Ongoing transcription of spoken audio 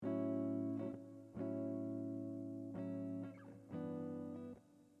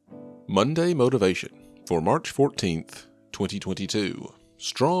Monday Motivation for March 14th, 2022.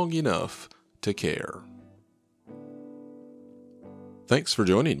 Strong enough to care. Thanks for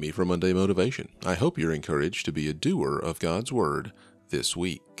joining me for Monday Motivation. I hope you're encouraged to be a doer of God's Word this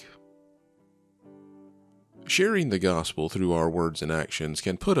week. Sharing the gospel through our words and actions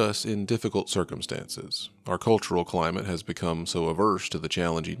can put us in difficult circumstances. Our cultural climate has become so averse to the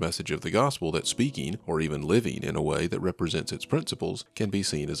challenging message of the gospel that speaking, or even living in a way that represents its principles, can be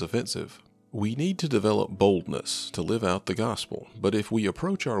seen as offensive. We need to develop boldness to live out the gospel, but if we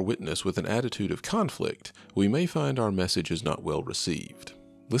approach our witness with an attitude of conflict, we may find our message is not well received.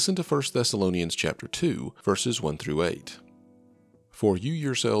 Listen to 1 Thessalonians chapter 2, verses 1 through 8. For you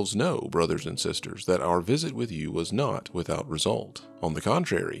yourselves know, brothers and sisters, that our visit with you was not without result. On the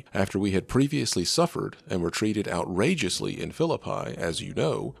contrary, after we had previously suffered and were treated outrageously in Philippi, as you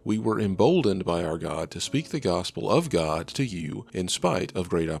know, we were emboldened by our God to speak the gospel of God to you in spite of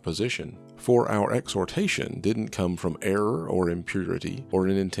great opposition. For our exhortation didn't come from error or impurity or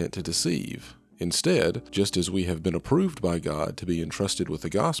an intent to deceive. Instead, just as we have been approved by God to be entrusted with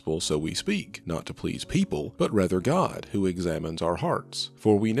the gospel, so we speak, not to please people, but rather God, who examines our hearts.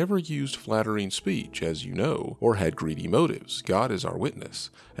 For we never used flattering speech, as you know, or had greedy motives. God is our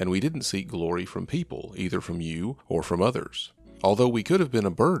witness, and we didn't seek glory from people, either from you or from others. Although we could have been a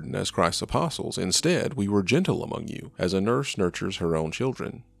burden as Christ's apostles, instead we were gentle among you, as a nurse nurtures her own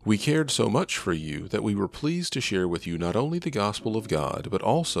children. We cared so much for you that we were pleased to share with you not only the gospel of God, but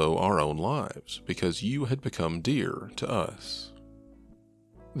also our own lives, because you had become dear to us.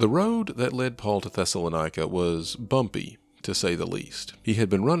 The road that led Paul to Thessalonica was bumpy, to say the least. He had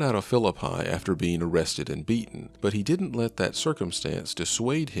been run out of Philippi after being arrested and beaten, but he didn't let that circumstance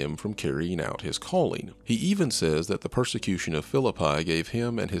dissuade him from carrying out his calling. He even says that the persecution of Philippi gave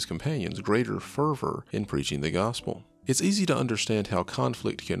him and his companions greater fervor in preaching the gospel. It's easy to understand how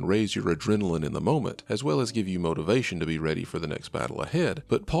conflict can raise your adrenaline in the moment, as well as give you motivation to be ready for the next battle ahead,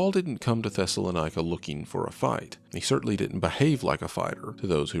 but Paul didn't come to Thessalonica looking for a fight. He certainly didn't behave like a fighter to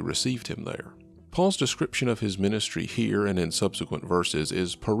those who received him there. Paul's description of his ministry here and in subsequent verses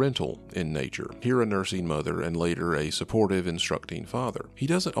is parental in nature, here a nursing mother and later a supportive, instructing father. He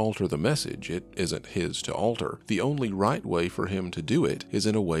doesn't alter the message, it isn't his to alter. The only right way for him to do it is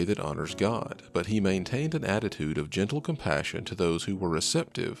in a way that honors God, but he maintained an attitude of gentle compassion to those who were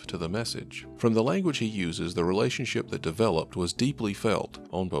receptive to the message. From the language he uses, the relationship that developed was deeply felt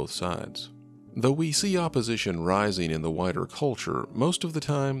on both sides. Though we see opposition rising in the wider culture, most of the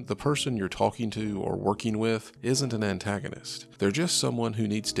time the person you're talking to or working with isn't an antagonist. They're just someone who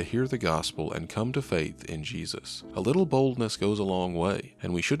needs to hear the gospel and come to faith in Jesus. A little boldness goes a long way,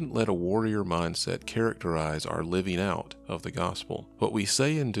 and we shouldn't let a warrior mindset characterize our living out of the gospel. What we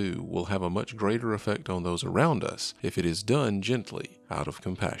say and do will have a much greater effect on those around us if it is done gently out of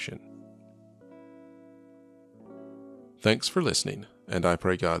compassion. Thanks for listening, and I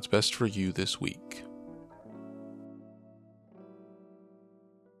pray God's best for you this week.